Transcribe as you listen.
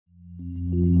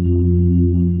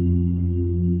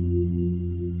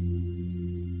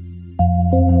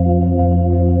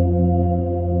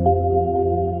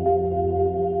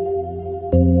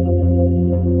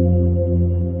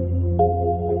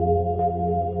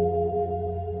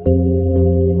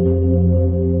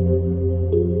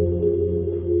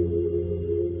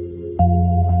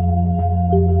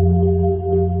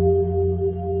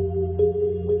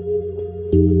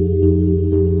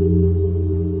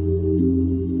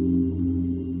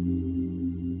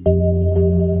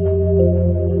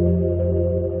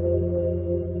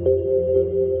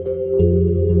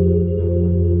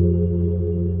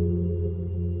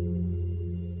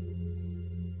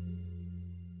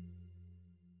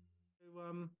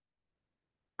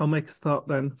I'll make a start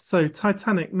then. So,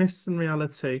 Titanic, myths and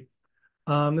reality.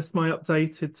 This is my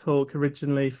updated talk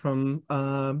originally from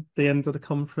the end of the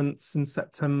conference in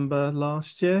September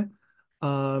last year.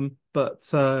 But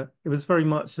it was very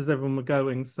much as everyone were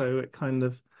going, so it kind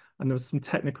of, and there was some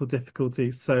technical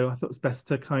difficulties. So I thought it was best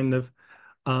to kind of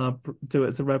do it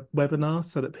as a webinar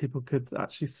so that people could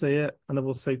actually see it. And I've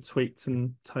also tweaked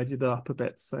and tidied it up a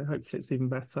bit, so hopefully it's even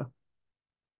better.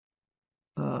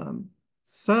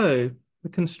 So the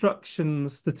construction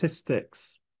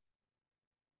statistics.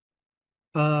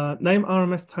 Name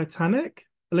RMS Titanic,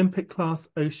 Olympic class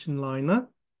ocean liner.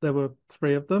 There were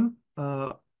three of them,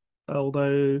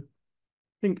 although I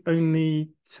think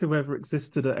only two ever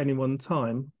existed at any one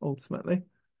time, ultimately.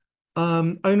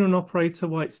 Owner and operator,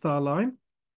 White Star Line.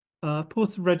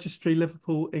 Port of registry,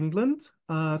 Liverpool, England.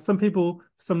 Some people,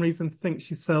 for some reason, think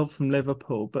she sailed from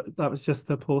Liverpool, but that was just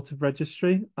her port of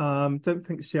registry. Don't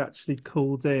think she actually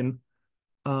called in,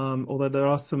 although there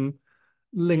are some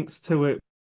links to it.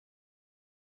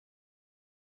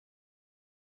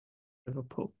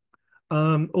 Liverpool.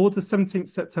 Order 17th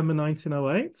September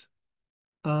 1908.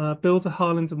 Builder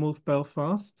Harland and Wolff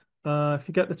Belfast. If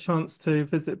you get the chance to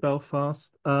visit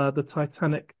Belfast, the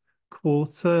Titanic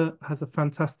Quarter has a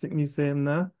fantastic museum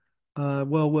there.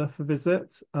 Well worth a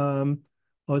visit. I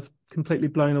was completely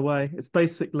blown away. It's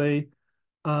basically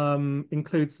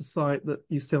includes the site that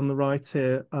you see on the right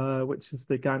here, which is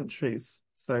the gantries.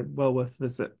 So well worth a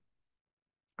visit.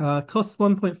 Costs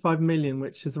 1.5 million,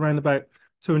 which is around about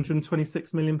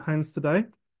 226 million pounds today.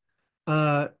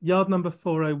 Yard number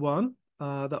 401,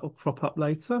 that will crop up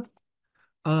later.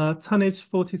 Tonnage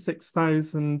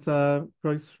 46,000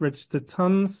 gross registered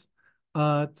tons.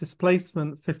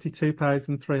 Displacement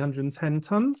 52,310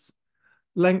 tons.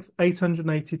 Length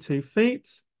 882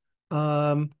 feet.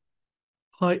 Height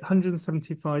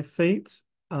 175 feet.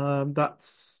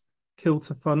 That's keel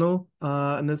to funnel.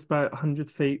 And there's about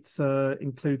 100 feet,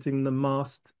 including the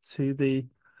mast to the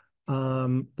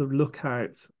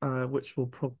lookout, which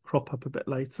will crop up a bit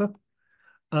later.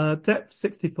 Depth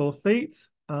 64 feet.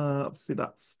 Obviously,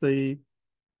 that's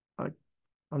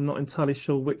I'm not entirely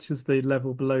sure which is the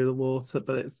level below the water,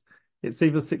 but it's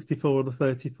either 64 or the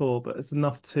 34, but it's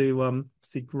enough to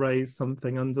see graze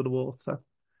something under the water.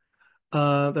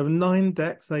 There were 9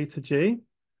 decks A to G.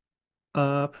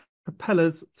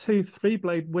 Propellers, 2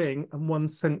 3-blade wing and 1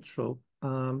 central.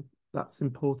 That's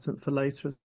important for later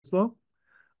as well.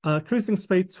 Cruising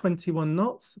speed 21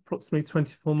 knots, approximately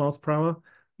 24 miles per hour.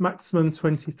 Maximum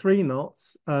 23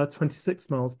 knots, 26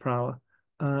 miles per hour.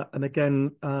 And again,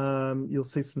 you'll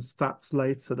see some stats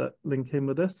later that link in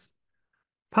with this.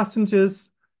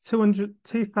 Passengers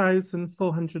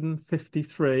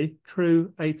 2,453,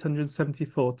 crew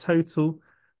 874, total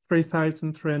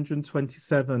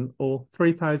 3,327 or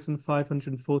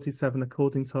 3,547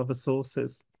 according to other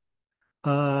sources.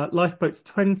 Lifeboats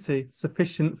 20,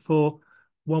 sufficient for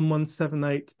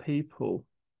 1178 people.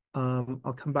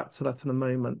 I'll come back to that in a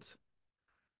moment.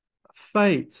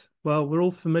 Fate. Well, we're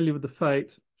all familiar with the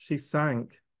fate. She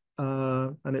sank,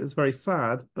 and it was very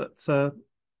sad. But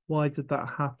why did that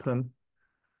happen?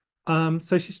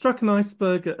 So she struck an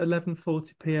iceberg at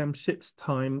 11:40 p.m. ship's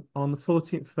time on the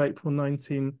 14th of April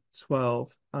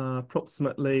 1912,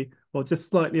 approximately, well, just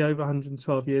slightly over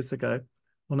 112 years ago,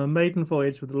 on a maiden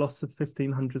voyage with a loss of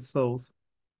 1,500 souls.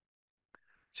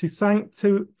 She sank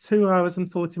 2 hours and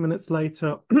 40 minutes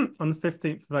later on the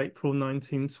 15th of April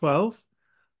 1912.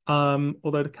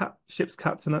 Although the ship's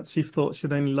captain actually thought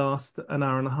she'd only last an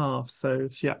hour and a half, so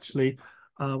she actually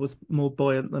was more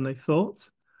buoyant than they thought.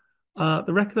 The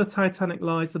record of Titanic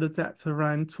lies at a depth of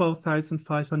around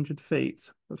 12,500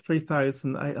 feet,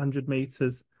 3,800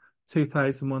 meters,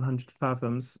 2,100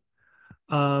 fathoms.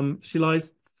 She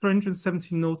lies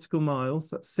 370 nautical miles,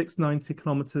 that's 690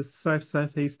 kilometers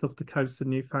south-southeast of the coast of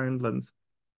Newfoundland.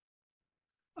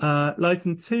 Lies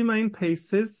in 2 main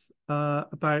pieces,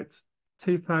 about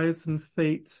 2,000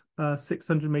 feet,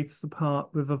 600 meters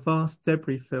apart, with a vast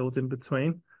debris field in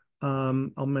between.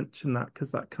 I'll mention that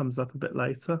because that comes up a bit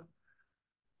later.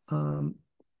 Some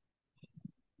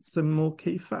more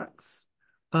key facts.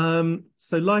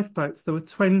 So lifeboats, there were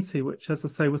 20, which, as I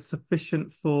say, was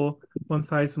sufficient for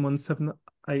 1,178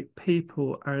 8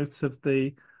 people out of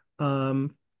the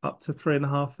up to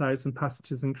 3,500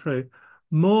 passengers and crew,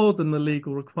 more than the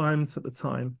legal requirements at the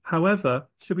time. However,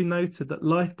 it should be noted that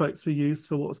lifeboats were used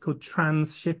for what was called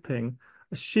transshipping,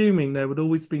 assuming there would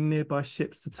always be nearby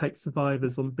ships to take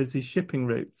survivors on busy shipping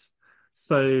routes.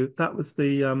 So that was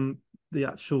the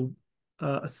actual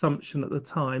assumption at the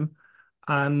time.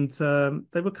 And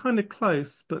they were kind of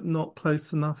close, but not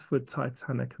close enough with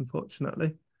Titanic,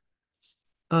 unfortunately.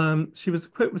 She was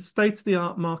equipped with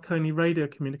state-of-the-art Marconi radio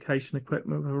communication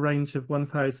equipment with a range of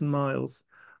 1,000 miles.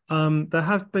 There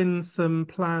have been some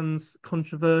plans,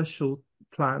 controversial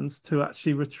plans, to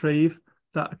actually retrieve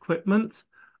that equipment.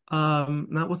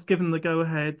 That was given the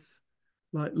go-ahead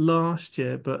like last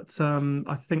year, but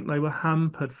I think they were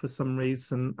hampered for some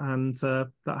reason, and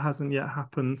that hasn't yet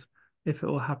happened, if it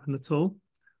will happen at all.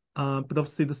 But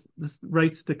obviously, this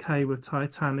rate of decay with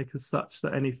Titanic is such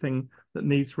that anything that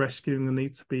needs rescuing will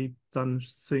need to be done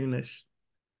soonish.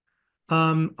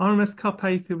 RMS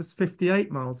Carpathia was 58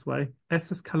 miles away.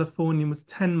 SS Californian was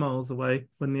 10 miles away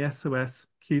when the SOS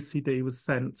QCD was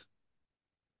sent.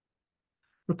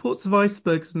 Reports of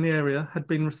icebergs in the area had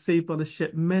been received by the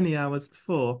ship many hours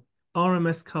before.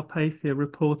 RMS Carpathia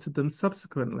reported them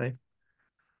subsequently.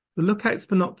 The lookouts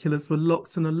binoculars were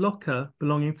locked in a locker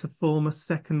belonging to former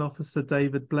second officer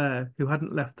David Blair, who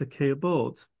hadn't left the key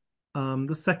aboard.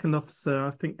 The second officer,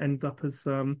 I think, ended up as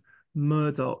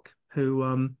Murdoch,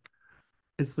 who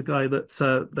is the guy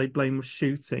that they blame was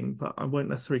shooting, but I won't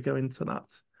necessarily go into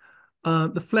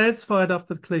that. The flares fired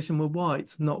after the collision were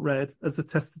white, not red, as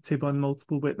attested to by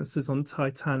multiple witnesses on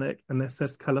Titanic and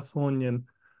SS Californian,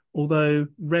 although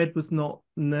red was not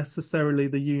necessarily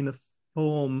the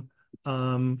uniform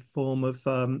form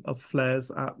of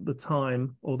flares at the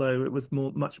time, although it was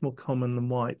much more common than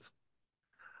white.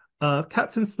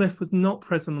 Captain Smith was not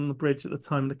present on the bridge at the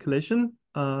time of the collision,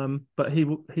 but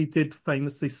he did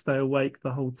famously stay awake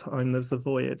the whole time there was a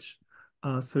voyage.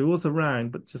 So he was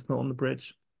around, but just not on the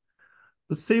bridge.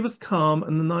 The sea was calm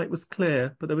and the night was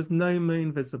clear, but there was no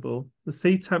moon visible. The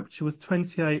sea temperature was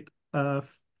 28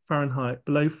 Fahrenheit,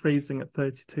 below freezing at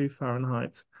 32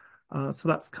 Fahrenheit. So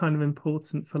that's kind of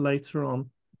important for later on.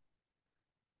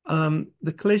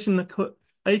 A collision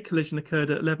occurred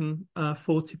at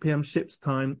 11:40 p.m. ship's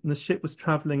time, and the ship was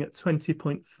traveling at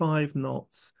 20.5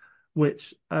 knots,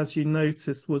 which, as you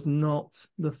noticed, was not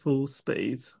the full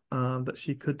speed that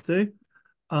she could do.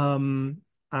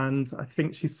 And I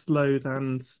think she slowed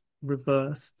and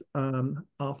reversed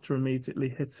after immediately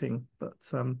hitting,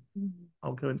 but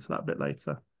I'll go into that a bit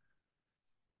later.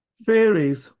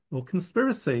 Theories or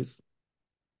conspiracies.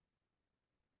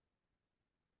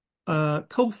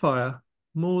 Coal fire,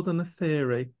 more than a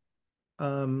theory.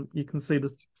 You can see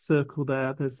the circle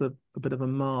there. There's a bit of a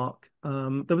mark.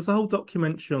 There was a whole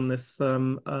documentary on this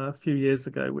a few years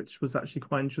ago, which was actually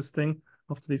quite interesting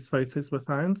after these photos were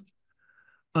found.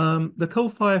 The coal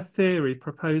fire theory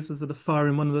proposes that a fire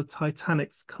in one of the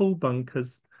Titanic's coal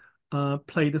bunkers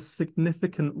played a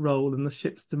significant role in the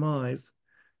ship's demise.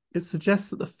 It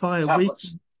suggests that the fire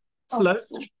weakened. Hello?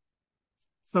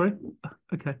 Sorry?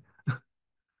 Okay.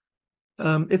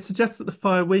 It suggests that the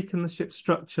fire weakened the ship's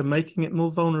structure, making it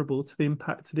more vulnerable to the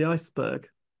impact of the iceberg.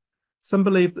 Some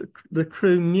believe that the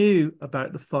crew knew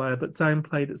about the fire but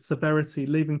downplayed its severity,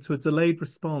 leading to a delayed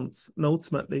response and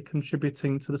ultimately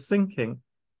contributing to the sinking.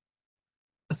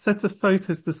 A set of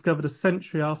photos discovered a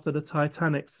century after the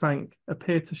Titanic sank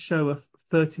appear to show a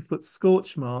 30-foot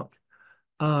scorch mark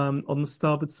on the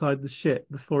starboard side of the ship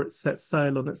before it set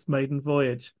sail on its maiden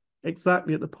voyage,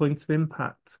 exactly at the point of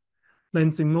impact,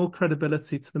 lending more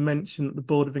credibility to the mention at the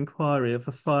Board of Inquiry of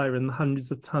a fire in the hundreds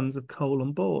of tons of coal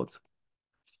on board.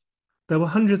 There were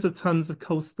hundreds of tons of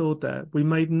coal stored there. We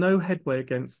made no headway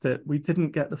against it. We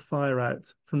didn't get the fire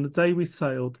out. From the day we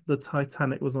sailed, the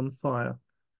Titanic was on fire.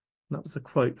 And that was a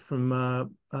quote from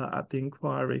at the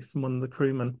inquiry from one of the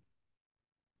crewmen.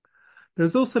 There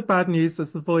was also bad news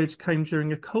as the voyage came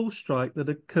during a coal strike that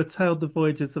had curtailed the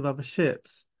voyages of other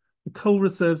ships. The coal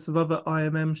reserves of other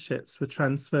IMM ships were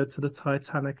transferred to the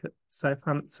Titanic at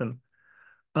Southampton.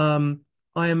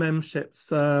 IMM ships,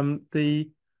 the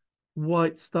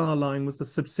White Star Line was a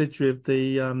subsidiary of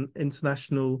the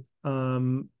International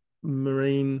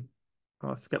Marine.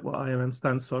 I forget what IMM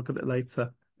stands for. I'll get it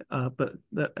later. But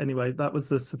anyway, that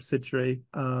was a subsidiary,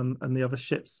 and the other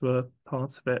ships were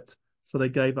part of it. So they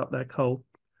gave up their coal.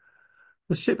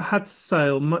 The ship had to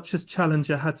sail, much as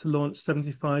Challenger had to launch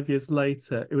 75 years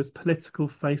later. It was political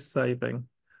face-saving.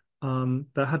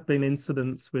 There had been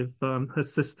incidents with her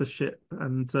sister ship,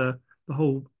 and the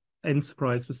whole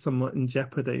enterprise was somewhat in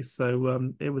jeopardy.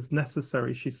 So it was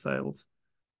necessary she sailed.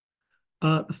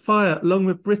 The fire, along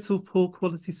with brittle, poor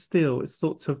quality steel, is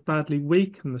thought to have badly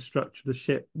weakened the structure of the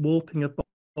ship, warping a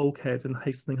bulkhead and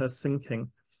hastening her sinking.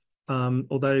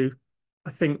 Although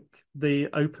I think the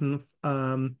open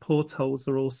portholes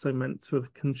are also meant to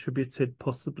have contributed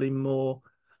possibly more.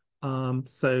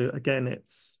 So again,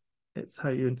 it's how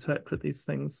you interpret these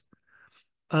things.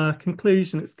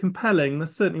 Conclusion, it's compelling. There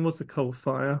certainly was a coal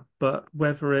fire, but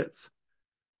whether it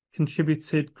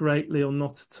contributed greatly or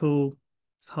not at all,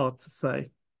 it's hard to say.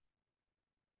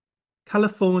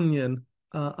 Californian,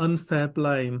 unfair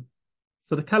blame.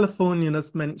 So the Californian,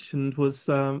 as mentioned, was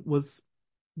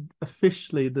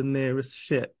officially the nearest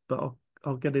ship, but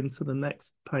I'll get into the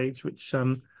next page, which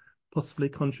possibly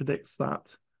contradicts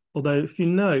that. Although, if you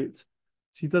note,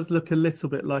 she does look a little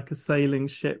bit like a sailing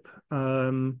ship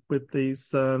with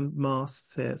these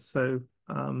masts here, so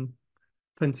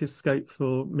plenty of scope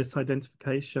for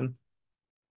misidentification.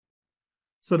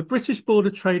 So the British Board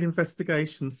of Trade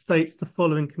investigation states the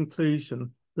following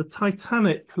conclusion. The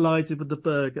Titanic collided with the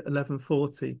berg at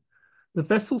 11:40. The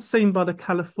vessel seen by the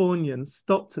Californian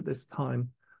stopped at this time.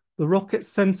 The rockets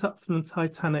sent up from the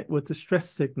Titanic were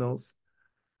distress signals.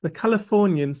 The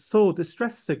Californian saw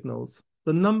distress signals.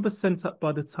 The number sent up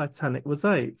by the Titanic was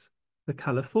 8. The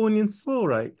Californian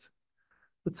saw 8.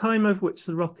 The time over which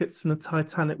the rockets from the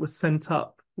Titanic were sent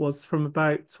up was from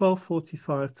about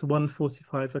 12:45 to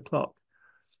 1:45 o'clock.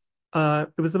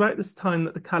 It was about this time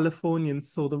that the Californian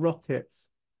saw the rockets.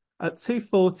 At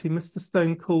 2:40, Mr.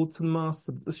 Stone called to the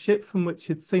master that the ship from which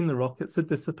he'd seen the rockets had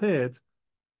disappeared.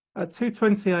 At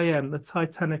 2:20 a.m., the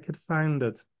Titanic had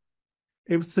foundered.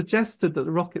 It was suggested that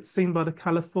the rockets seen by the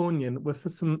Californian were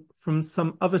from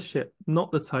some other ship,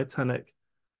 not the Titanic,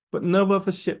 but no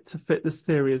other ship to fit this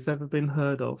theory has ever been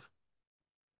heard of.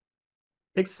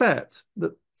 Except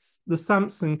that the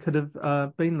Samson could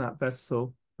have been that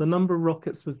vessel. The number of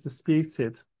rockets was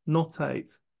disputed, not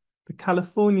 8. The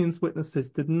Californians'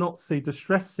 witnesses did not see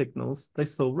distress signals, they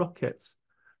saw rockets,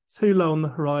 too low on the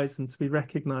horizon to be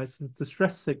recognized as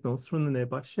distress signals from the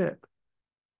nearby ship.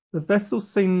 The vessel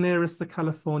seen nearest the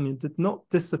Californian did not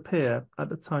disappear at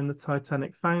the time the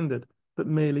Titanic foundered, but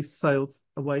merely sailed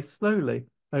away slowly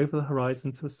over the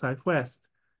horizon to the southwest,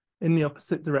 in the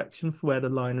opposite direction from where the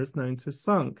liner is known to have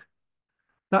sunk.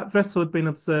 That vessel had been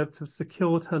observed to have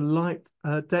secured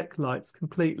her deck lights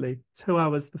completely 2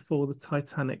 hours before the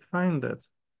Titanic foundered.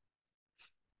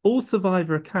 All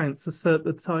survivor accounts assert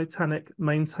the Titanic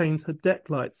maintained her deck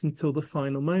lights until the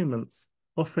final moments,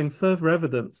 offering further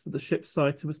evidence that the ship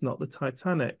sighted was not the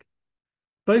Titanic.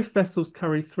 Both vessels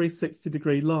carried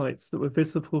 360-degree lights that were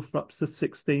visible for up to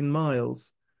 16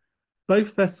 miles.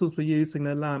 Both vessels were using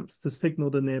their lamps to signal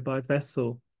the nearby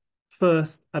vessel,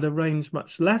 first at a range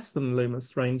much less than the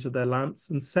luminous range of their lamps,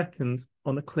 and second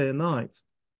on a clear night.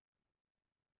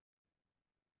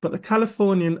 But the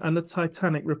Californian and the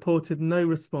Titanic reported no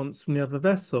response from the other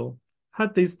vessel.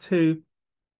 Had these two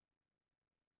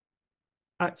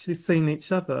actually seen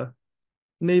each other,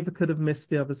 neither could have missed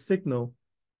the other's signal.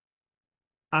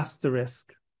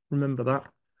 Asterisk, remember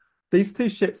that. These two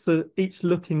ships are each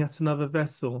looking at another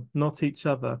vessel, not each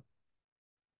other.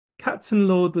 Captain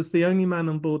Lord was the only man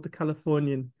on board the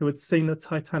Californian who had seen the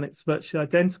Titanic's virtually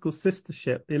identical sister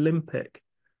ship, the Olympic,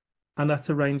 and at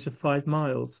a range of 5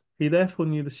 miles. He therefore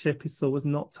knew the ship he saw was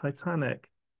not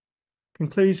Titanic.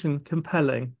 Conclusion,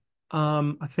 compelling.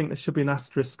 I think there should be an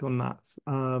asterisk on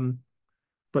that.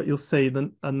 But you'll see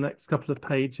the next couple of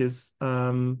pages,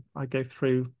 I go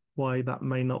through why that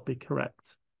may not be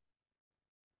correct.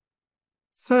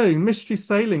 So, mystery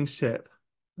sailing ship,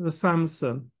 the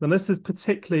Samson. Now, this is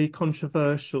particularly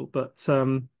controversial, but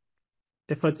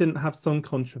if I didn't have some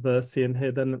controversy in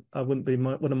here, then I wouldn't be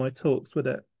one of my talks, would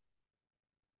it?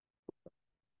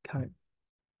 Okay.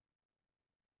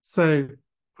 So,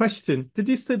 question, did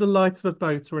you see the light of a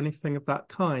boat or anything of that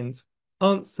kind?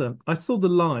 Answer, I saw the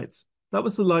light. That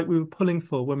was the light we were pulling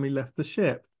for when we left the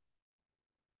ship.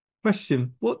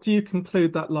 Question, what do you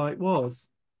conclude that light was?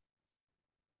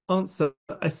 Answer,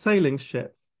 a sailing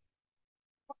ship.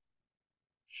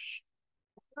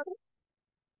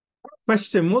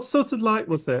 Question, what sort of light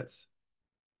was it?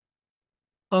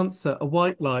 Answer, a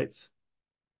white light.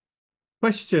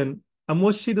 Question, and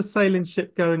was she the sailing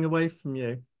ship going away from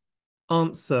you?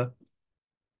 Answer,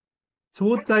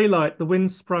 toward daylight, the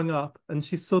wind sprung up and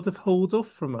she sort of hauled off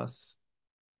from us.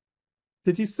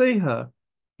 Did you see her?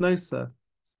 No, sir.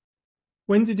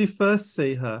 When did you first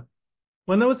see her?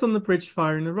 When I was on the bridge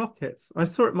firing the rockets. I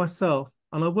saw it myself,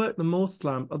 and I worked the Morse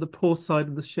lamp at the port side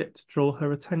of the ship to draw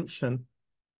her attention.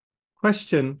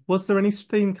 Question, was there any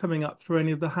steam coming up through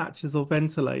any of the hatches or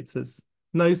ventilators?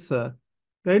 No, sir.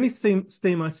 The only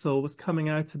steam I saw was coming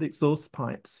out of the exhaust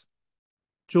pipes.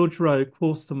 George Rowe,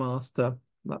 quartermaster.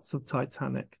 That's of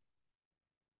Titanic.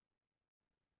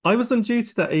 I was on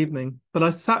duty that evening, but I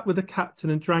sat with the captain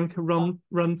and drank a rum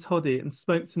toddy and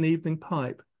smoked an evening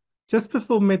pipe. Just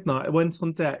before midnight, I went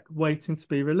on deck, waiting to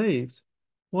be relieved.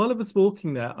 While I was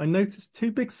walking there, I noticed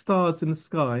two big stars in the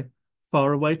sky,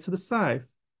 far away to the south.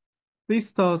 These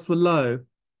stars were low,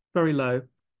 very low.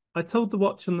 I told the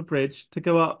watch on the bridge to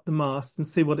go up the mast and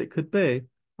see what it could be.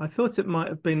 I thought it might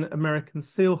have been American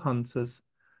seal hunters.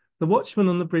 The watchman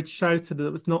on the bridge shouted that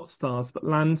it was not stars, but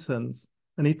lanterns,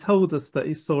 and he told us that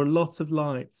he saw a lot of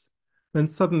lights. Then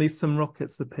suddenly some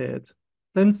rockets appeared.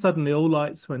 Then suddenly all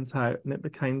lights went out and it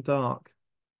became dark.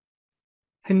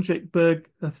 Hendrik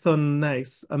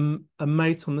Bergthon-Nace, a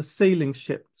mate on the sealing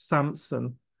ship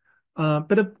Samson.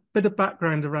 Bit of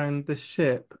background around this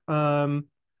ship.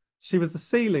 She was a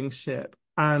sealing ship,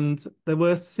 and there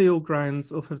were seal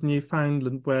grounds off of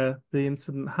Newfoundland where the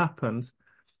incident happened.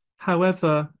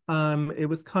 However, it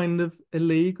was kind of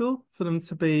illegal for them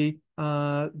to be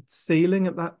sealing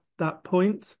at that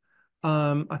point.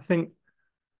 I think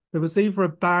there was either a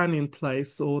ban in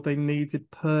place or they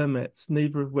needed permits,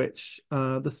 neither of which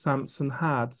the Samson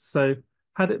had. So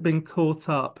had it been caught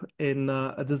up in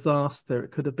a disaster, it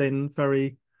could have been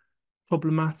very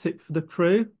problematic for the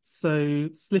crew. So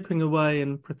slipping away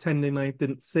and pretending they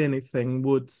didn't see anything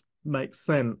would make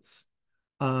sense.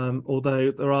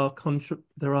 Although there are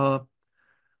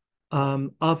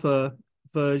other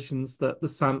versions that the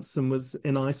Samson was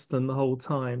in Iceland the whole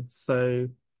time. So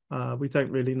we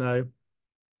don't really know.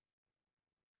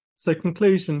 So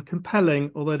conclusion,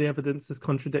 compelling, although the evidence is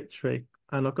contradictory.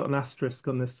 And I've got an asterisk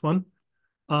on this one,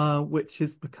 which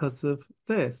is because of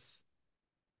this.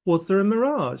 Was there a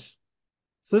mirage?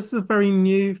 So this is a very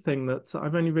new thing that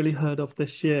I've only really heard of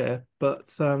this year, but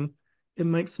it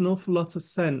makes an awful lot of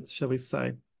sense, shall we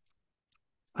say.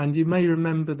 And you may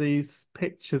remember these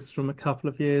pictures from a couple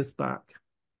of years back.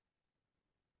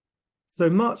 So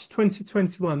March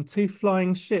 2021, two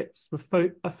flying ships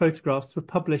photographs were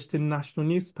published in national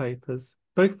newspapers.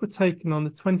 Both were taken on the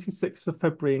 26th of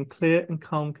February in clear and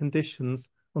calm conditions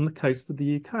on the coast of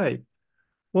the UK.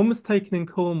 One was taken in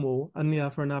Cornwall and the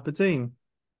other in Aberdeen.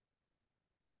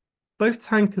 Both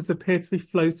tankers appear to be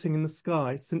floating in the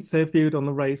sky since they're viewed on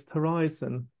the raised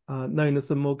horizon, known as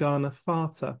a Morgana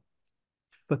Fata.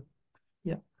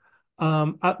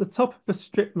 At the top of a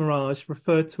strip mirage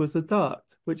referred to as a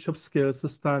duct, which obscures the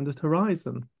standard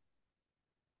horizon.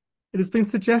 It has been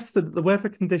suggested that the weather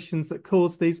conditions that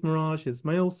caused these mirages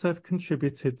may also have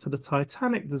contributed to the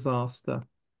Titanic disaster.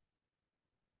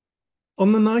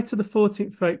 On the night of the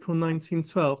 14th of April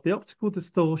 1912, the optical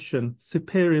distortion,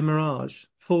 superior mirage,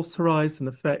 false horizon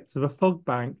effect of a fog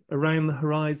bank around the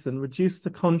horizon reduced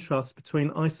the contrast between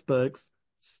icebergs,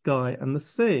 sky, and the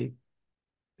sea.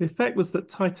 The effect was that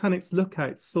Titanic's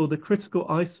lookouts saw the critical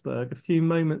iceberg a few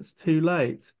moments too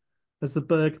late, as the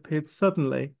berg appeared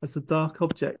suddenly as a dark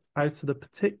object out of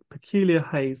the peculiar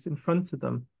haze in front of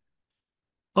them.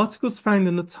 Articles found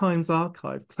in the Times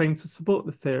archive claim to support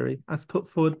the theory, as put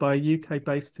forward by a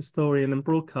UK-based historian and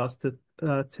broadcaster,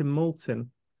 Tim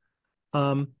Moulton.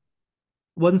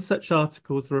 One such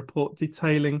article is a report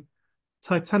detailing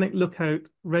Titanic lookout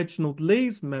Reginald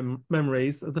Lee's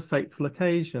memories of the fateful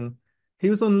occasion. He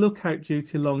was on lookout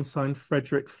duty alongside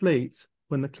Frederick Fleet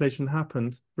when the collision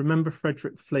happened. Remember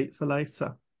Frederick Fleet for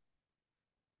later.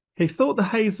 He thought the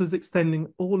haze was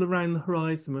extending all around the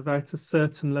horizon without a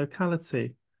certain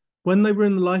locality. When they were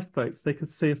in the lifeboats, they could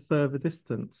see a further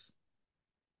distance.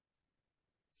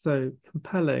 So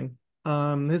compelling.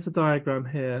 Here's a diagram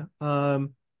here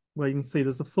where you can see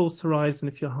there's a false horizon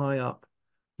if you're high up.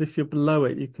 But if you're below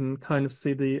it, you can kind of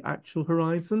see the actual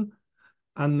horizon.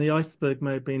 And the iceberg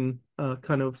may have been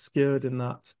kind of obscured in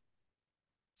that.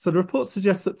 So the report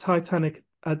suggests that Titanic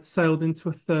had sailed into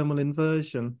a thermal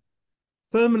inversion.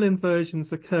 Thermal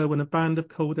inversions occur when a band of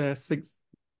cold air sinks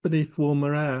beneath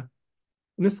warmer air.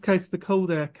 In this case, the cold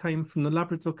air came from the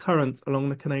Labrador Current along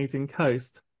the Canadian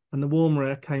coast, and the warmer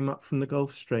air came up from the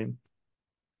Gulf Stream.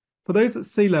 For those at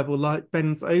sea level, light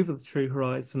bends over the true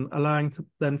horizon, allowing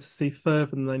them to see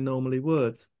further than they normally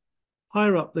would.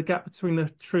 Higher up, the gap between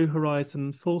the true horizon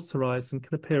and false horizon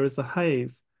can appear as a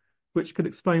haze, which could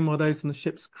explain why those on the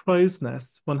ship's crow's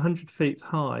nest, 100 feet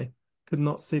high, could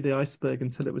not see the iceberg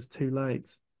until it was too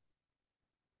late.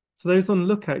 To those on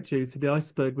lookout duty, the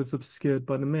iceberg was obscured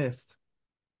by the mist.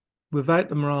 Without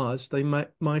the mirage, they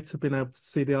might have been able to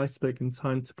see the iceberg in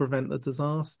time to prevent the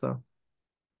disaster.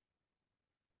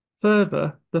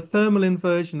 Further, the thermal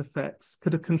inversion effects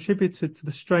could have contributed to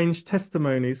the strange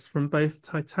testimonies from both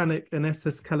Titanic and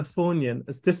SS Californian,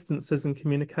 as distances and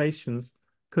communications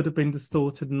could have been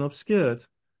distorted and obscured.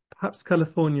 Perhaps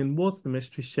Californian was the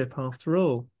mystery ship after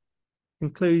all.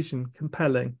 Conclusion,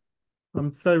 compelling.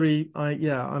 I'm very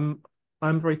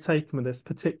taken with this,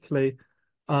 particularly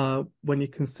when you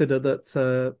consider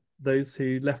that those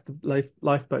who left the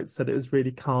lifeboat said it was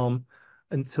really calm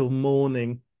until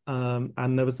morning,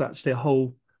 and there was actually a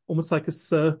whole, almost like a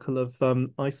circle of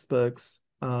icebergs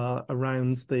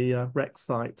around the wreck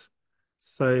site.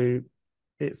 So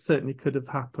it certainly could have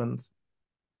happened.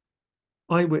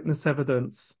 Eyewitness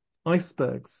evidence,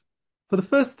 icebergs. For the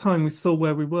first time, we saw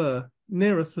where we were.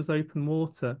 Near us was open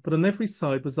water, but on every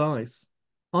side was ice.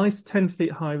 Ice 10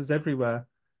 feet high was everywhere,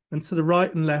 and to the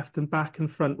right and left and back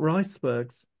and front were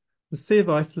icebergs. The sea of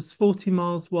ice was 40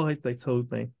 miles wide, they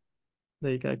told me.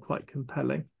 There you go, quite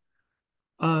compelling.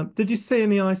 Did you see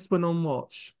any ice when on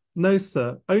watch? No,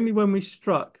 sir. Only when we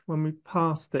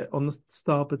passed it on the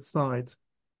starboard side.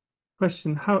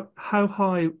 Question, how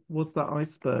high was that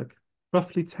iceberg?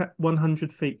 Roughly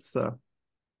 100 feet, sir.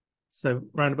 So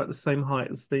round about the same height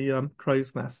as the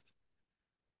crow's nest.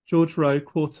 George Rowe,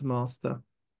 quartermaster.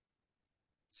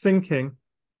 Sinking.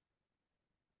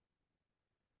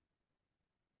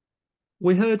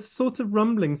 We heard a sort of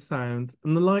rumbling sound,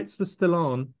 and the lights were still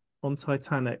on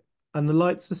Titanic, and the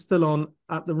lights were still on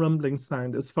at the rumbling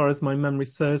sound, as far as my memory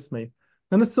serves me.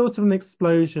 Then a sort of an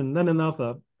explosion, then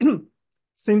another.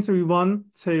 Seemed to be one,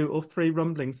 two, or three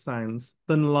rumbling sounds.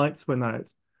 Then the lights went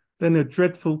out. Then a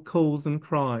dreadful calls and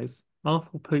cries.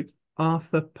 Arthur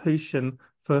Pushen,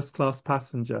 first class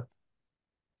passenger.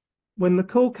 When the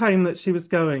call came that she was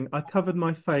going, I covered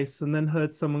my face and then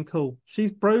heard someone call,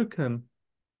 "She's broken."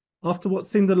 After what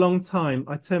seemed a long time,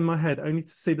 I turned my head only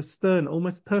to see the stern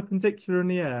almost perpendicular in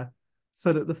the air,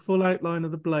 so that the full outline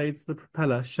of the blades of the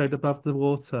propeller showed above the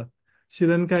water. She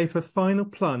then gave her final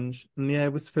plunge, and the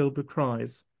air was filled with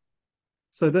cries.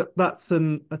 So that's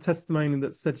a testimony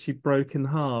that said she broke in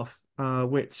half,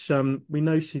 which we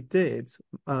know she did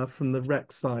from the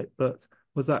wreck site, but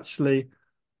was actually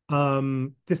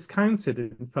discounted,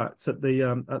 in fact, at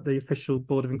the official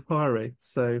board of inquiry.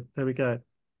 So there we go.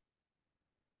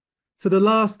 To the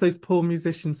last, those poor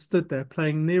musicians stood there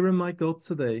playing "Nearer, My God,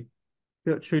 to Thee."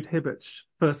 Gertrude Hibbich,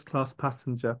 first class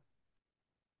passenger.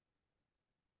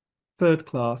 Third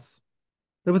class.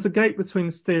 There was a gate between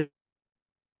the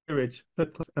steerage,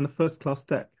 third class, and the first class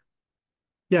deck.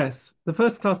 Yes, the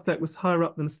first class deck was higher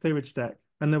up than the steerage deck,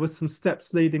 and there were some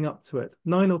steps leading up to it,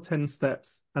 9 or 10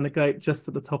 steps, and a gate just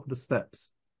at the top of the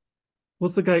steps.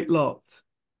 Was the gate locked?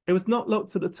 It was not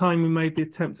locked at the time we made the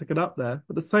attempt to get up there,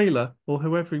 but the sailor, or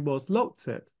whoever he was, locked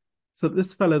it. So that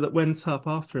this fellow that went up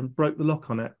after him broke the lock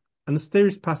on it, and the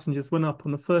steerage passengers went up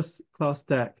on the first class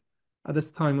deck at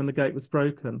this time when the gate was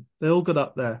broken. They all got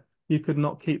up there. You could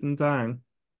not keep them down.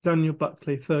 Daniel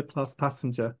Buckley, third class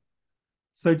passenger.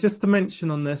 So just to mention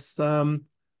on this,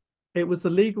 it was a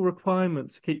legal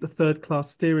requirement to keep the third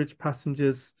class steerage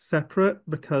passengers separate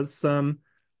because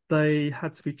they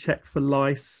had to be checked for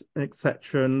lice,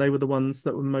 etc., and they were the ones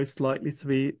that were most likely to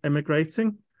be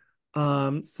emigrating.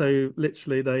 So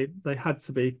literally, they had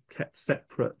to be kept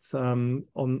separate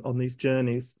on these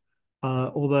journeys.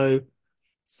 Although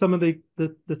some of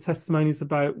the testimonies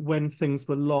about when things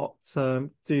were locked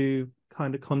do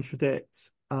kind of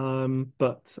contradict,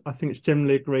 but I think it's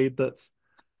generally agreed that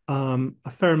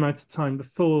a fair amount of time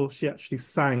before she actually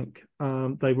sank,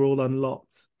 they were all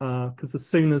unlocked because as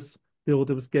soon as the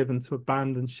order was given to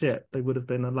abandon ship, they would have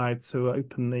been allowed to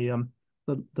open the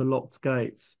locked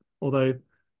gates. Although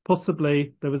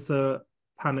possibly there was a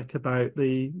panic about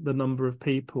the number of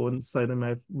people, and so they may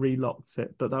have relocked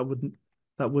it, but that wouldn't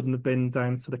have been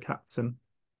down to the captain.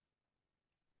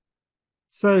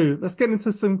 So let's get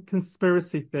into some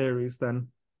conspiracy theories then.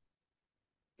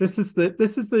 This is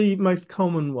the most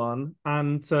common one,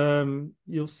 and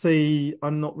you'll see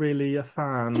I'm not really a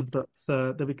fan, but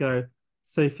there we go.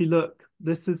 So if you look,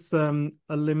 this is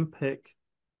Olympic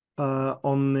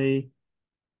on the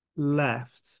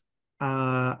left,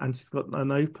 and she's got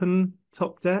an open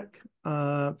top deck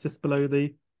just below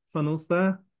the funnels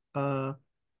there.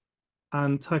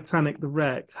 And Titanic, the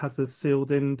wreck, has a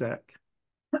sealed-in deck.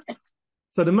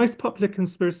 So the most popular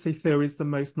conspiracy theory is the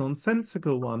most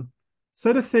nonsensical one.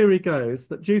 So the theory goes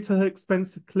that due to her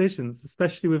expensive collisions,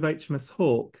 especially with HMS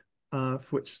Hawke, for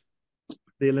which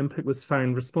the Olympic was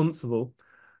found responsible,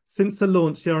 since the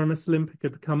launch, the RMS Olympic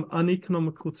had become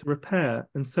uneconomical to repair,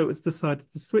 and so it was decided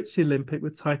to switch the Olympic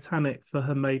with Titanic for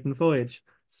her maiden voyage,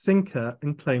 sink her,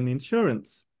 and claim the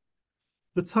insurance.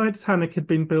 The Titanic had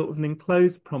been built with an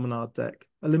enclosed promenade deck.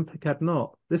 Olympic had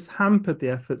not. This hampered the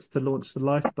efforts to launch the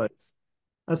lifeboats,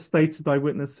 as stated by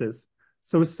witnesses,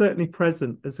 so was certainly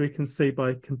present, as we can see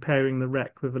by comparing the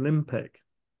wreck with Olympic.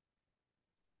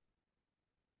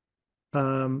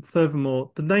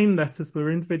 Furthermore, the name letters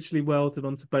were individually welded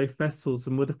onto both vessels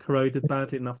and would have corroded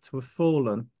badly enough to have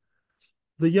fallen.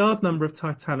 The yard number of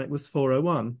Titanic was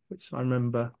 401, which I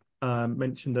remember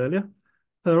mentioned earlier.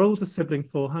 Her older sibling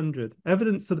 400.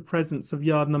 Evidence of the presence of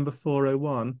yard number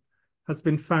 401 has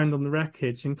been found on the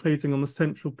wreckage, including on the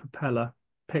central propeller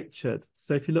pictured.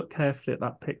 So if you look carefully at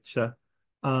that picture,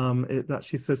 it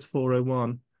actually says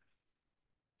 401.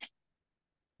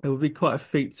 It would be quite a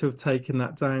feat to have taken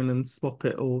that down and swap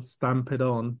it or stamp it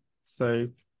on. So I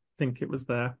think it was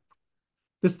there.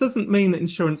 This doesn't mean that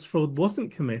insurance fraud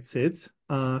wasn't committed,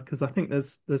 because I think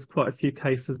there's quite a few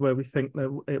cases where we think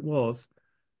that it was,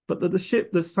 but that the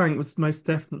ship that sank was most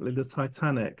definitely the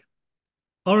Titanic.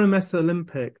 RMS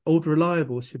Olympic, Old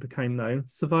Reliable, she became known,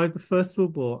 survived the First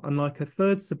World War, unlike her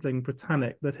third sibling,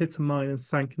 Britannic, that hit a mine and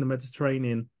sank in the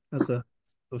Mediterranean as a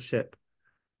ship.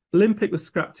 Olympic was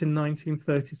scrapped in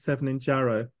 1937 in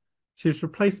Jarrow. She was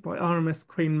replaced by RMS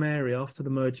Queen Mary after the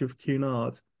merger of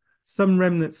Cunard. Some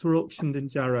remnants were auctioned in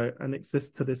Jarrow and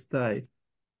exist to this day.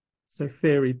 So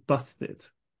theory busted.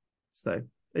 So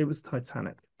it was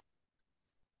Titanic.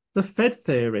 The Fed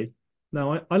theory.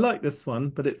 Now, I like this one,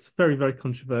 but it's very, very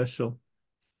controversial.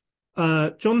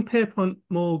 John Pierpont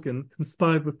Morgan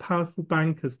conspired with powerful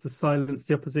bankers to silence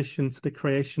the opposition to the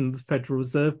creation of the Federal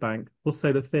Reserve Bank, or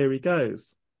so the theory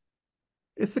goes.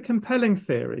 It's a compelling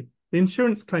theory. The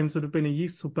insurance claims would have been a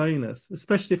useful bonus,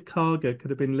 especially if cargo could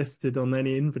have been listed on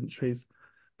any inventories,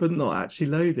 but not actually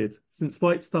loaded, since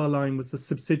White Star Line was a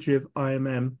subsidiary of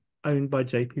IMM owned by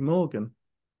JP Morgan.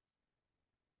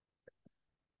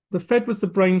 The Fed was the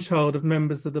brainchild of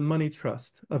members of the Money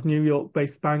Trust, of New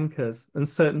York-based bankers and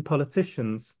certain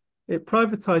politicians. It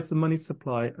privatized the money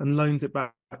supply and loaned it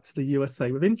back to the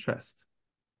USA with interest.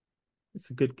 It's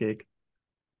a good gig.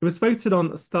 It was voted on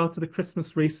at the start of the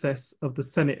Christmas recess of the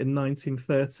Senate in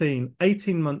 1913,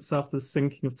 18 months after the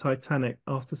sinking of Titanic,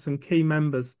 after some key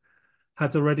members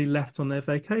had already left on their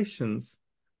vacations.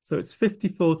 So it's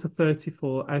 54 to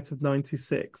 34 out of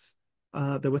 96.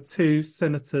 There were 2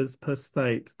 senators per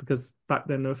state, because back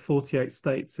then there were 48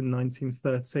 states in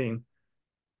 1913.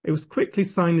 It was quickly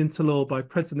signed into law by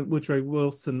President Woodrow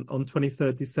Wilson on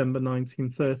 23rd December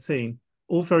 1913,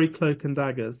 all very cloak and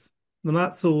daggers. And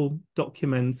that's all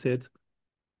documented.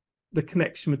 The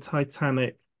connection with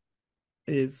Titanic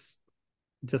is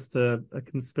just a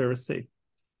conspiracy.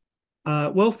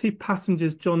 Wealthy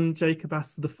passengers John Jacob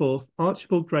Astor IV,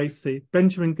 Archibald Gracie,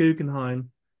 Benjamin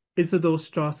Guggenheim, Isidor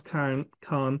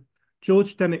Strauss-Kahn,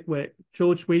 George Dennick-Wick,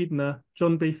 George Wiedner,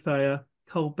 John B. Thayer,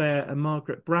 Colbert, and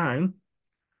Margaret Brown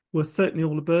were certainly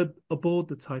all aboard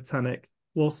the Titanic,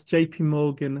 whilst JP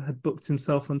Morgan had booked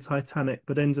himself on Titanic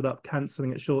but ended up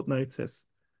cancelling at short notice.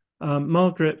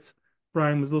 Margaret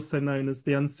Brown was also known as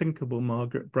the unsinkable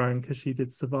Margaret Brown because she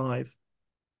did survive.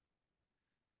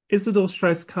 Isidor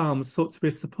Strauss-Kahn was thought to be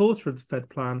a supporter of the Fed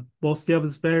plan, whilst the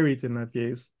others varied in their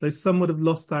views, though some would have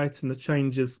lost out in the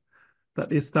changes that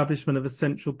the establishment of a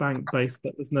central bank base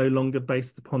that was no longer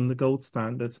based upon the gold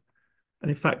standard. And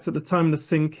in fact, at the time of the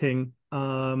sinking,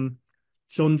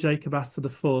 John Jacob Astor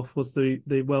IV was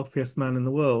the wealthiest man in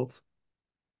the world.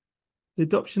 The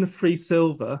adoption of free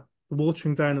silver, the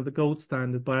watering down of the gold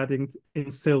standard by adding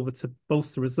in silver to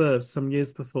bolster reserves some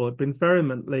years before, had been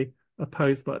vehemently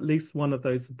opposed by at least one of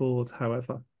those aboard,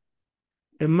 however.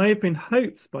 It may have been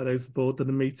hoped by those aboard that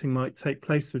a meeting might take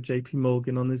place with JP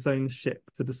Morgan on his own ship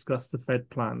to discuss the Fed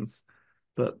plans,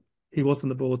 but he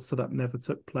wasn't aboard, so that never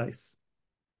took place.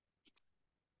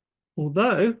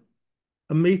 Although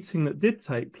a meeting that did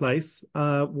take place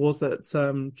was at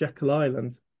Jekyll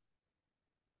Island.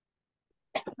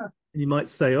 You might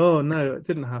say, oh, no, it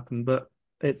didn't happen, but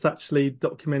it's actually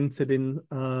documented in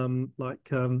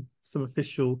some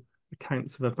official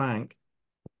accounts of a bank.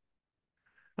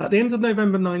 At the end of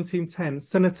November 1910,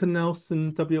 Senator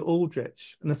Nelson W.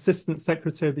 Aldrich, an assistant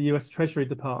secretary of the US Treasury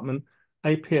Department,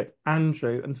 A.P.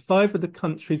 Andrew, and 5 of the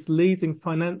country's leading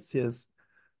financiers,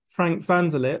 Frank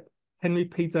Vanderlip, Henry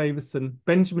P. Davison,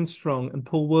 Benjamin Strong, and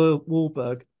Paul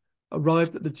Warburg,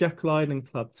 arrived at the Jekyll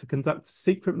Island Club to conduct a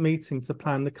secret meeting to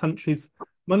plan the country's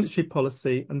monetary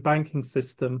policy and banking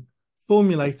system,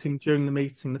 formulating during the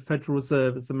meeting the Federal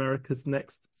Reserve as America's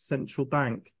next central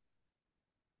bank.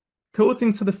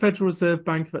 According to the Federal Reserve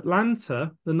Bank of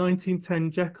Atlanta, the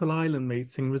 1910 Jekyll Island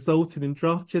meeting resulted in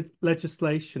draft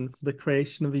legislation for the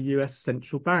creation of a US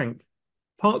central bank.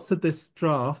 Parts of this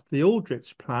draft, the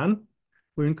Aldrich Plan,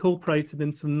 were incorporated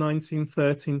into the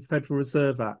 1913 Federal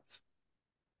Reserve Act.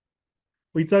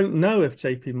 We don't know if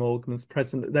JP Morgan was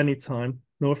present at any time,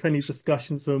 nor if any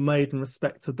discussions were made in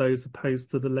respect to those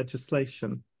opposed to the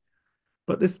legislation.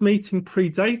 But this meeting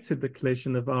predated the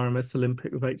collision of RMS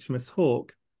Olympic with HMS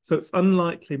Hawke, so it's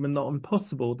unlikely but not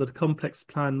impossible that a complex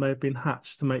plan may have been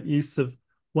hatched to make use of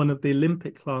one of the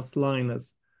Olympic-class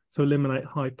liners to eliminate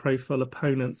high-profile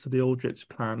opponents of the Aldrich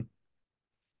plan.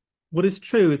 What is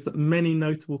true is that many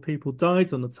notable people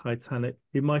died on the Titanic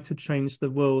who might have changed the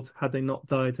world had they not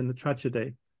died in the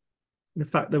tragedy. In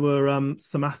fact, there were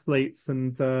some athletes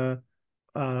and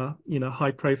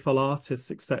high-profile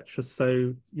artists, etc.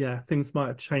 So yeah, things might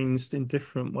have changed in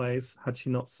different ways had she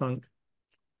not sunk.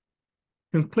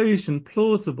 Conclusion: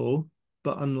 plausible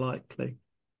but unlikely.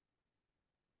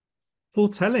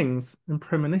 Foretellings and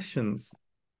premonitions.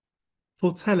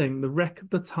 Foretelling the wreck of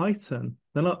the Titan.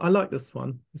 Then I like this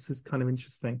one. This is kind of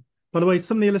interesting. By the way,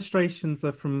 some of the illustrations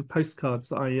are from postcards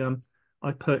that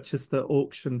I purchased at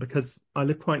auction because I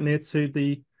live quite near to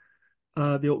the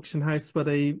auction house where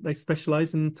they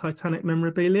specialize in Titanic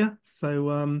memorabilia.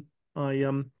 So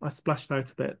I splashed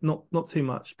out a bit, not too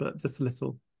much, but just a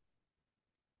little.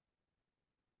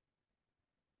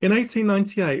 In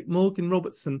 1898, Morgan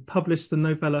Robertson published the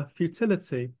novella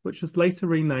Futility, which was later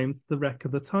renamed The Wreck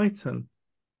of the Titan.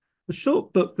 The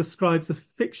short book describes a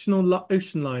fictional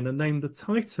ocean liner named the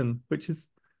Titan, which is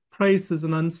praised as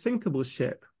an unsinkable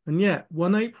ship. And yet,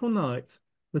 one April night,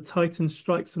 the Titan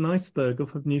strikes an iceberg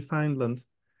off of Newfoundland.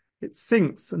 It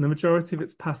sinks, and the majority of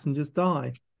its passengers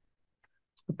die.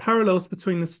 The parallels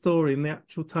between the story and the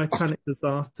actual Titanic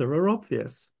disaster are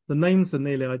obvious. The names are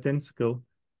nearly identical,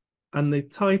 and the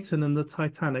Titan and the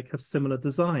Titanic have similar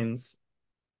designs.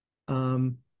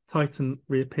 Titan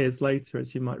reappears later,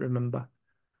 as you might remember.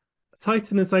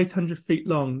 Titan is 800 feet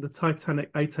long, the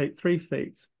Titanic 883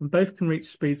 feet, and both can reach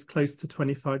speeds close to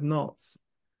 25 knots.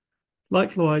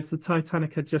 Likewise, the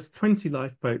Titanic had just 20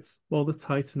 lifeboats, while the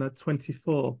Titan had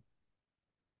 24.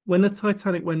 When the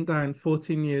Titanic went down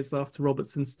 14 years after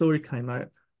Robertson's story came out,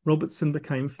 Robertson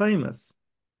became famous.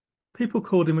 People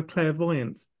called him a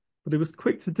clairvoyant, but he was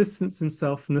quick to distance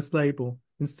himself from this label.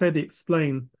 Instead, he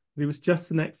explained that he was just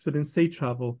an expert in sea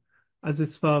travel, as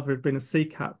his father had been a sea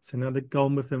captain and had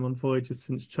gone with him on voyages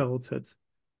since childhood.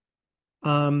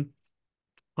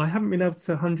 I haven't been able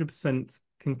to 100%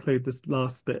 conclude this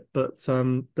last bit, but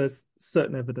there's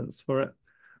certain evidence for it.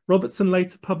 Robertson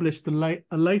later published a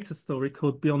later story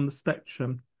called Beyond the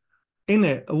Spectrum. In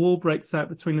it, a war breaks out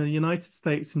between the United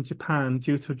States and Japan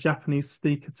due to a Japanese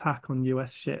sneak attack on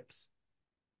US ships.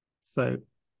 So,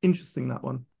 interesting, that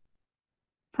one.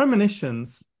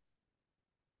 Premonitions.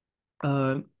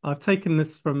 I've taken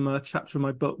this from a chapter of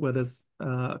my book where there's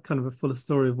kind of a fuller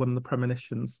story of one of the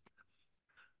premonitions.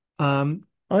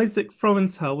 Isaac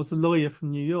Freudenthal was a lawyer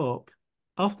from New York.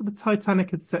 After the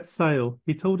Titanic had set sail,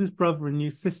 he told his brother and new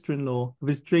sister-in-law of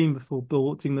his dream before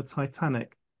boarding the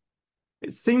Titanic.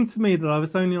 It seemed to me that I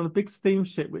was only on a big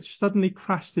steamship which suddenly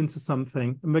crashed into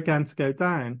something and began to go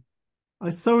down.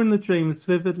 I saw in the dream as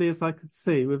vividly as I could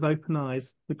see with open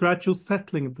eyes the gradual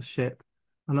settling of the ship,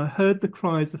 and I heard the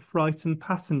cries of frightened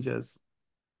passengers.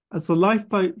 As the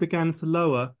lifeboat began to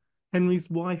lower, Henry's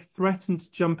wife threatened to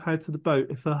jump out of the boat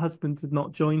if her husband did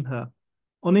not join her.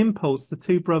 On impulse, the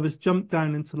two brothers jumped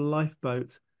down into the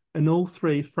lifeboat, and all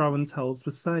three Frauenthals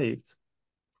were saved.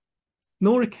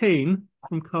 Nora Keane,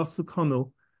 from Castle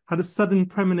Connell, had a sudden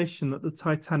premonition that the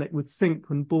Titanic would sink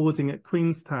when boarding at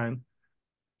Queenstown.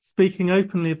 Speaking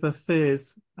openly of her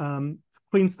fears,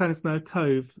 Queenstown is now a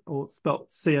cove, or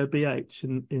spelt C-O-B-H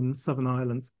in Southern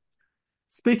Ireland.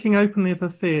 Speaking openly of her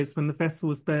fears when the vessel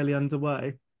was barely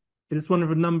underway, it is one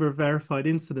of a number of verified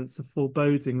incidents of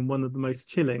foreboding and one of the most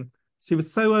chilling. She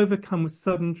was so overcome with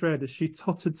sudden dread as she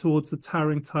tottered towards the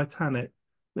towering Titanic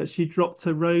that she dropped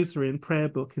her rosary and prayer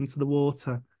book into the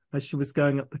water as she was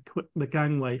going up the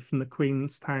gangway from the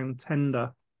Queenstown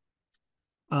tender.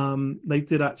 They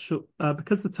did actually,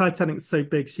 because the Titanic is so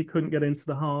big, she couldn't get into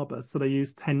the harbour, so they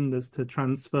used tenders to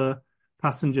transfer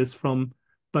passengers from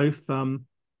both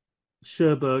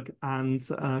Cherbourg and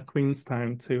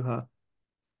Queenstown to her.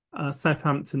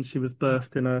 Southampton, she was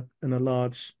berthed in a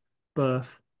large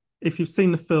berth. If you've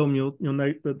seen the film, you'll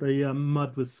note that the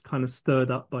mud was kind of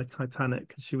stirred up by Titanic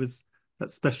because she was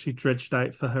especially dredged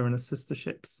out for her and her sister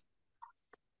ships.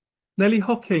 Nellie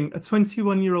Hocking, a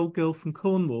 21-year-old girl from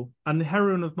Cornwall and the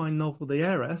heroine of my novel The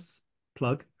Heiress,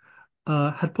 plug,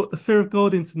 had put the fear of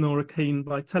God into Nora Keane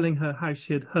by telling her how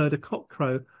she had heard a cock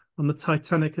crow on the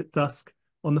Titanic at dusk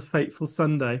on the fateful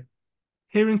Sunday.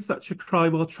 Hearing such a cry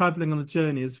while travelling on a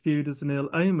journey is viewed as an ill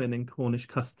omen in Cornish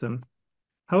custom.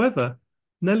 However,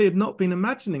 Nellie had not been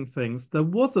imagining things. There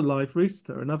was a live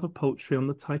rooster and other poultry on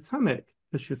the Titanic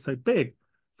because she was so big.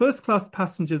 First-class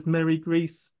passengers Mary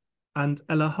Grease and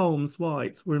Ella Holmes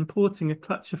White were importing a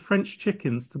clutch of French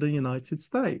chickens to the United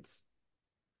States.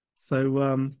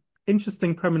 So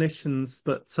interesting premonitions,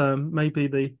 but maybe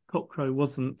the cockcrow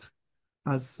wasn't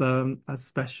as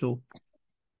special.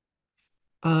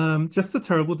 Just a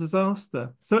terrible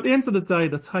disaster. So at the end of the day,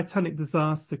 the Titanic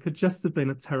disaster could just have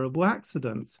been a terrible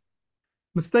accident.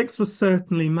 Mistakes were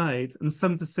certainly made, and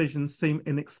some decisions seem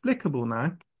inexplicable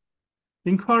now.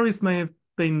 The inquiries may have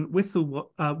been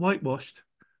whitewashed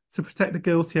to protect the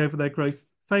guilty over their gross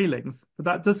failings, but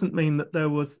that doesn't mean that there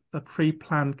was a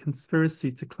pre-planned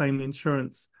conspiracy to claim the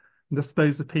insurance and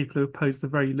dispose of people who opposed a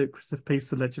very lucrative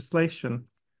piece of legislation.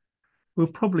 We'll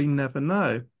probably never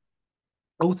know.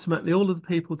 Ultimately, all of the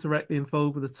people directly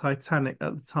involved with the Titanic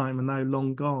at the time are now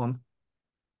long gone.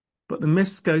 But the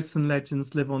myths, ghosts, and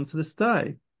legends live on to this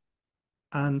day.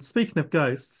 And speaking of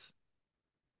ghosts,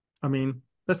 I mean,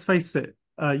 let's face it,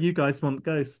 you guys want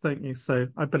ghosts, don't you? So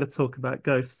I better talk about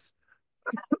ghosts.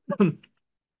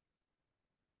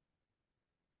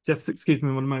 Just excuse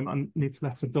me one moment. I need to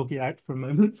let a doggy out for a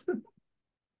moment.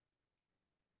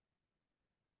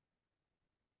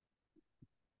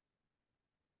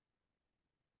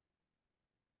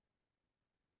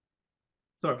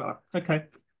 Sorry about that. Okay.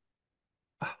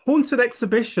 Haunted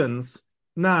exhibitions.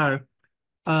 Now,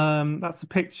 that's a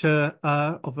picture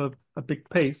of a big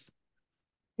piece.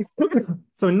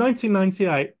 So in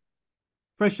 1998,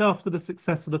 fresh after the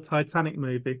success of the Titanic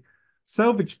movie,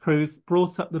 salvage crews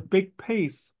brought up the big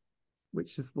piece,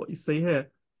 which is what you see here,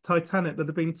 Titanic, that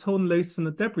had been torn loose in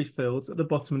the debris fields at the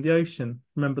bottom of the ocean.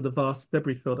 Remember the vast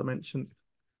debris field I mentioned?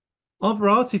 Other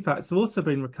artifacts have also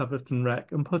been recovered from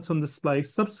wreck and put on display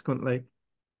subsequently.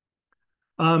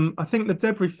 I think the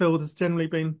debris field has generally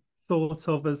been thought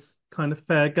of as kind of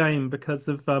fair game because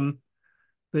of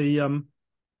the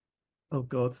oh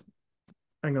God,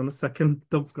 hang on a second,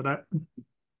 dog's got out.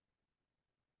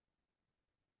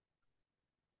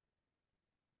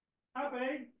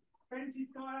 Abby, Benji's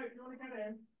got out. Do you want to get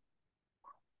in?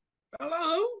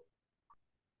 Hello?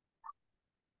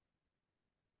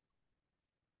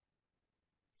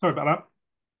 Sorry about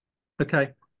that.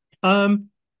 Okay. Um,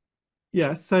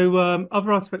 yeah, so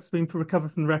other artifacts have been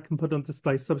recovered from the wreck and put on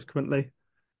display subsequently.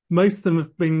 Most of them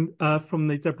have been from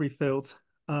the debris field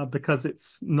because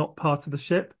it's not part of the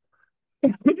ship.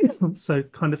 So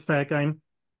kind of fair game.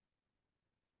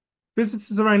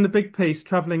 Visitors around the Big Piece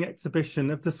travelling exhibition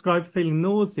have described feeling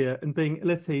nausea and being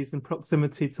ill at ease in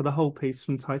proximity to the whole piece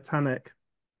from Titanic.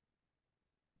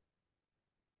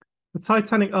 The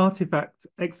Titanic artifact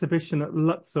exhibition at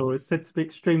Luxor is said to be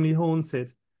extremely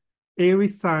haunted. Eerie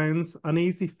sounds,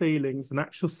 uneasy feelings, and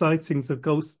actual sightings of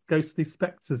ghostly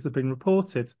spectres have been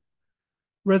reported.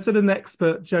 Resident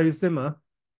expert Joe Zimmer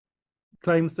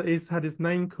claims that he's had his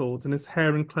name called and his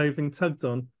hair and clothing tugged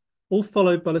on, all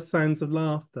followed by the sounds of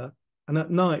laughter. And at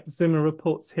night, Zimmer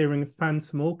reports hearing a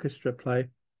phantom orchestra play.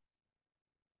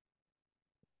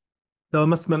 Though I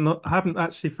must admit, I haven't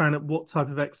actually found out what type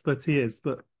of expert he is,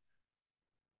 but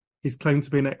he's claimed to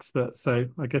be an expert, so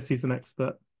I guess he's an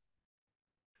expert.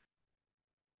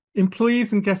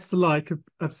 Employees and guests alike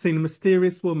have seen a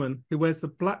mysterious woman who wears a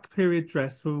black period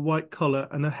dress with a white collar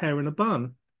and her hair in a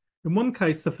bun. In one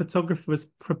case, the photographer was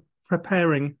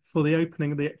preparing for the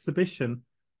opening of the exhibition,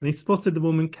 and he spotted the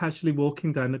woman casually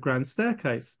walking down the grand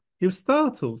staircase. He was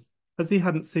startled, as he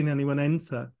hadn't seen anyone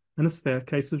enter, and the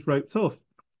staircase was roped off.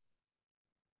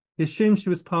 He assumed she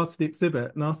was part of the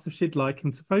exhibit and asked if she'd like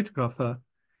him to photograph her.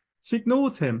 She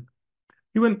ignored him.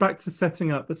 He went back to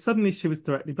setting up, but suddenly she was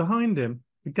directly behind him.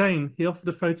 Again, he offered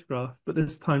a photograph, but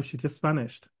this time she just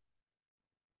vanished.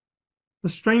 The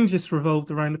strangest revolved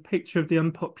around a picture of the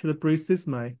unpopular Bruce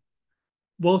Ismay.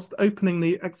 Whilst opening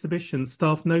the exhibition,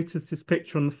 staff noticed his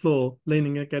picture on the floor,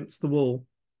 leaning against the wall.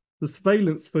 The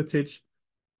surveillance footage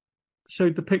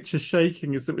showed the picture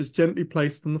shaking as it was gently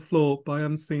placed on the floor by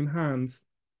unseen hands.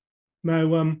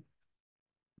 Now,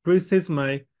 Bruce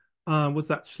Ismay was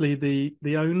actually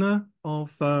the owner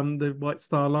of the White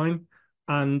Star Line,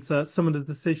 and some of the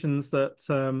decisions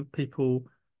that people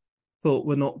thought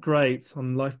were not great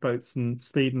on lifeboats and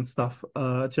speed and stuff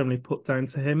generally put down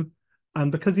to him. And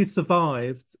because he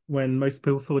survived when most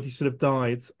people thought he should have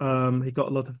died, he got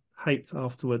a lot of hate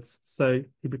afterwards. So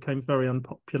he became very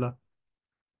unpopular.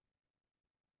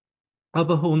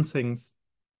 Other hauntings.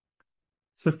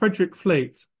 So Frederick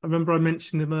Fleet, I remember I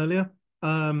mentioned him earlier,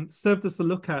 served as the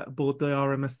lookout aboard the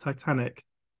RMS Titanic.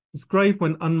 His grave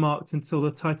went unmarked until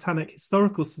the Titanic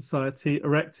Historical Society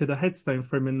erected a headstone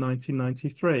for him in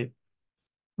 1993.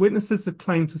 Witnesses have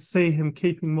claimed to see him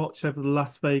keeping watch over the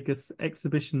Las Vegas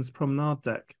exhibition's promenade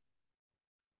deck.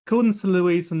 According to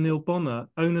Louise and Neil Bonner,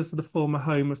 owners of the former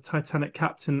home of Titanic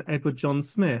captain Edward John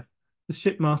Smith, the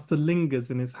shipmaster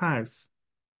lingers in his house.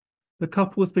 The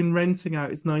couple has been renting out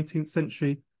his 19th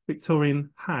century Victorian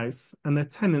house, and their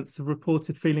tenants have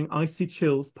reported feeling icy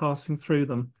chills passing through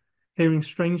them, hearing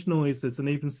strange noises, and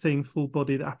even seeing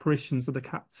full-bodied apparitions of the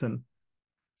captain.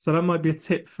 So that might be a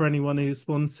tip for anyone who's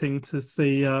wanting to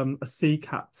see a sea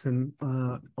captain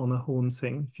on a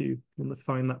haunting, if you want to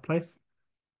find that place.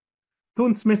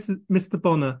 According to Mr.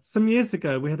 Bonner, some years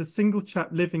ago we had a single chap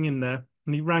living in there,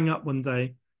 and he rang up one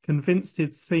day, convinced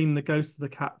he'd seen the ghost of the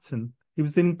captain. He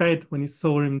was in bed when he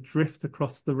saw him drift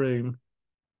across the room.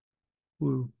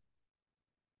 Woo.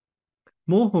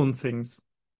 More hauntings.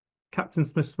 Captain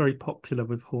Smith's very popular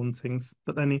with hauntings,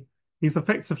 but then he's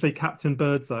effectively Captain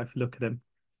Birdseye if you look at him.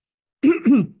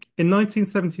 In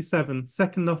 1977,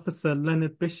 Second Officer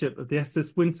Leonard Bishop of the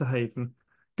SS Winterhaven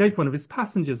gave one of his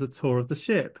passengers a tour of the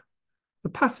ship. The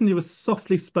passenger was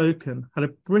softly spoken, had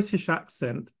a British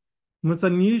accent, and was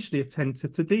unusually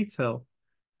attentive to detail.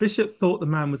 Bishop thought the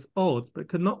man was odd, but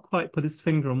could not quite put his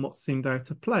finger on what seemed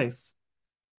out of place.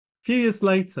 A few years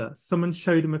later, someone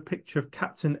showed him a picture of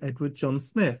Captain Edward John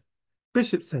Smith.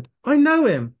 Bishop said, "I know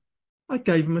him. I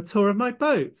gave him a tour of my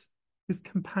boat." His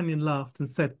companion laughed and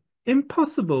said,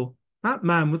 "Impossible. That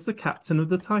man was the captain of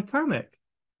the Titanic."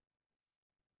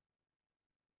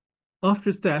 After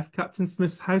his death, Captain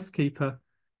Smith's housekeeper,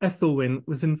 Ethelwyn,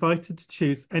 was invited to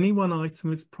choose any one item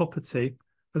of his property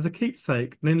as a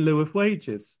keepsake and in lieu of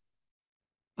wages.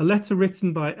 A letter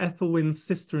written by Ethelwyn's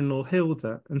sister-in-law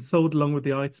Hilda and sold along with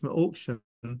the item at auction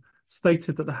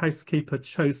stated that the housekeeper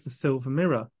chose the silver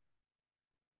mirror.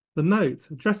 The note,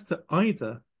 addressed to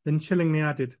Ida, then chillingly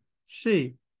added,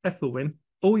 "She, Ethelwyn,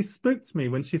 always spooked me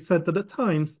when she said that at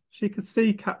times she could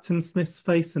see Captain Smith's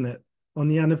face in it on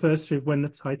the anniversary of when the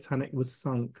Titanic was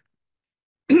sunk."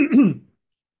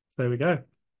 There we go.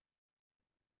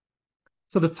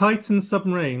 So the Titan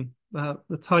submarine,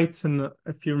 the Titan,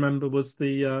 if you remember, was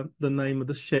the name of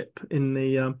the ship in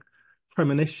the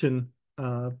Premonition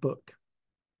book.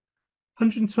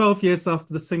 112 years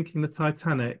after the sinking of the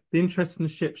Titanic, the interest in the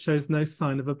ship shows no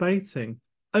sign of abating.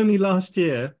 Only last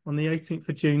year, on the 18th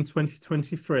of June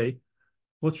 2023,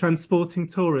 while transporting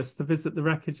tourists to visit the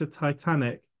wreckage of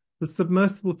Titanic, the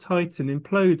submersible Titan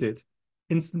imploded,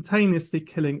 instantaneously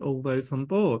killing all those on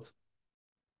board.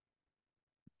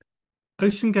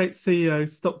 OceanGate CEO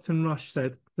Stockton Rush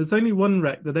said, "There's only one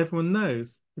wreck that everyone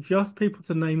knows. If you ask people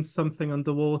to name something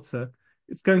underwater,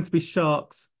 it's going to be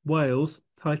sharks, whales,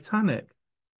 Titanic."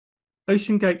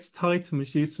 OceanGate's Titan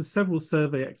was used for several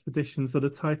survey expeditions at a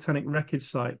Titanic wreckage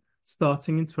site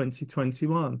starting in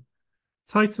 2021.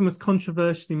 Titan was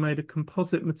controversially made of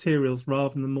composite materials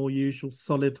rather than the more usual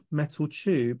solid metal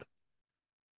tube.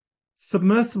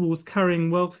 Submersible was carrying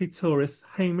wealthy tourist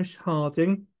Hamish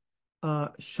Harding,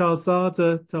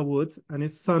 Shahzada Dawood, and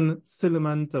his son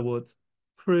Suleiman Dawood,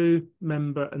 crew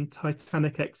member and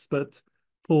Titanic expert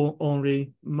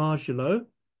Paul-Henri Margelot,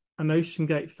 and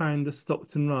OceanGate founder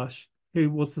Stockton Rush,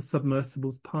 who was the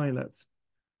submersible's pilot.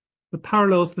 The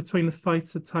parallels between the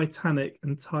fighter Titanic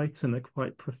and Titan are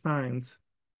quite profound.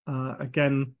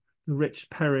 Again, the rich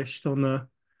perished on a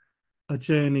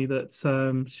journey that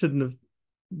shouldn't have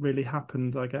really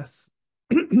happened, I guess.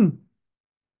 The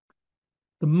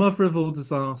mother of all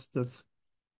disasters.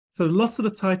 So the loss of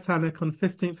the Titanic on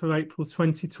 15th of April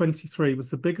 2023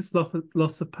 was the biggest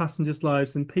loss of passengers'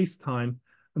 lives in peacetime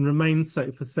and remained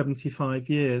so for 75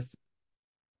 years.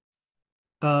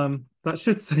 That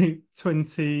should say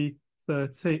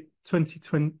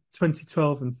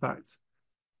 2012, in fact.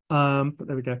 But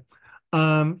there we go.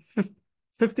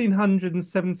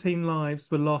 1,517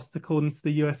 lives were lost according to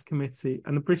the US committee,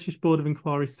 and the British Board of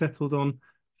Inquiry settled on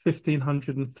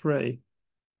 1,503.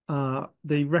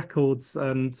 The records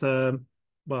and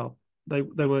well, they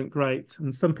weren't great,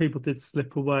 and some people did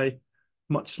slip away,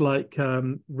 much like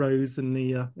Rose in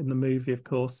the movie, of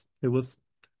course, who was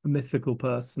a mythical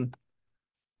person.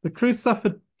 The crew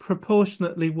suffered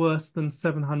proportionately worse than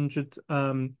 700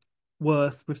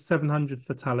 worse, with 700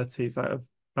 fatalities out of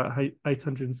about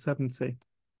 870.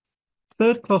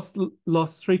 Third class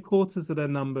lost three-quarters of their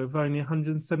number, with only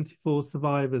 174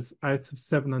 survivors out of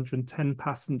 710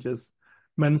 passengers,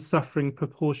 men suffering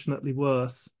proportionately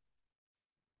worse.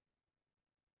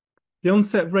 The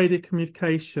onset of radio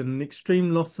communication and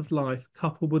extreme loss of life,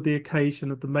 coupled with the occasion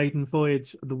of the maiden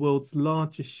voyage of the world's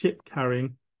largest ship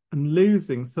carrying and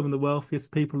losing some of the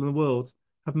wealthiest people in the world,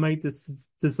 have made this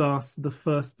disaster the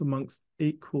first amongst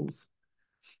equals.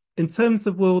 In terms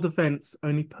of world events,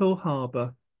 only Pearl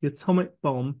Harbor, the atomic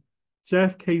bomb,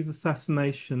 JFK's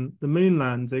assassination, the moon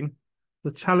landing,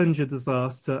 the Challenger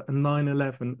disaster, and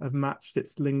 9/11 have matched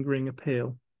its lingering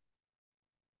appeal.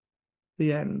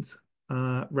 The end.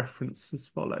 References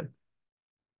follow.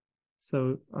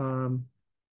 So,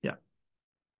 yeah.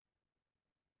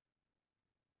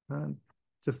 and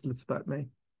just a little about me.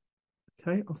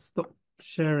 Okay, I'll stop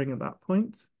sharing at that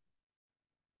point.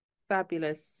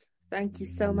 Fabulous. Thank you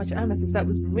so much, Amethyst. That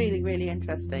was really, really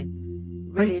interesting.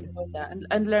 Really enjoyed that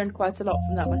and learned quite a lot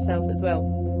from that myself as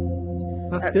well.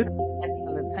 That's good.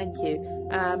 Excellent. Thank you.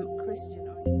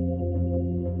 Christian.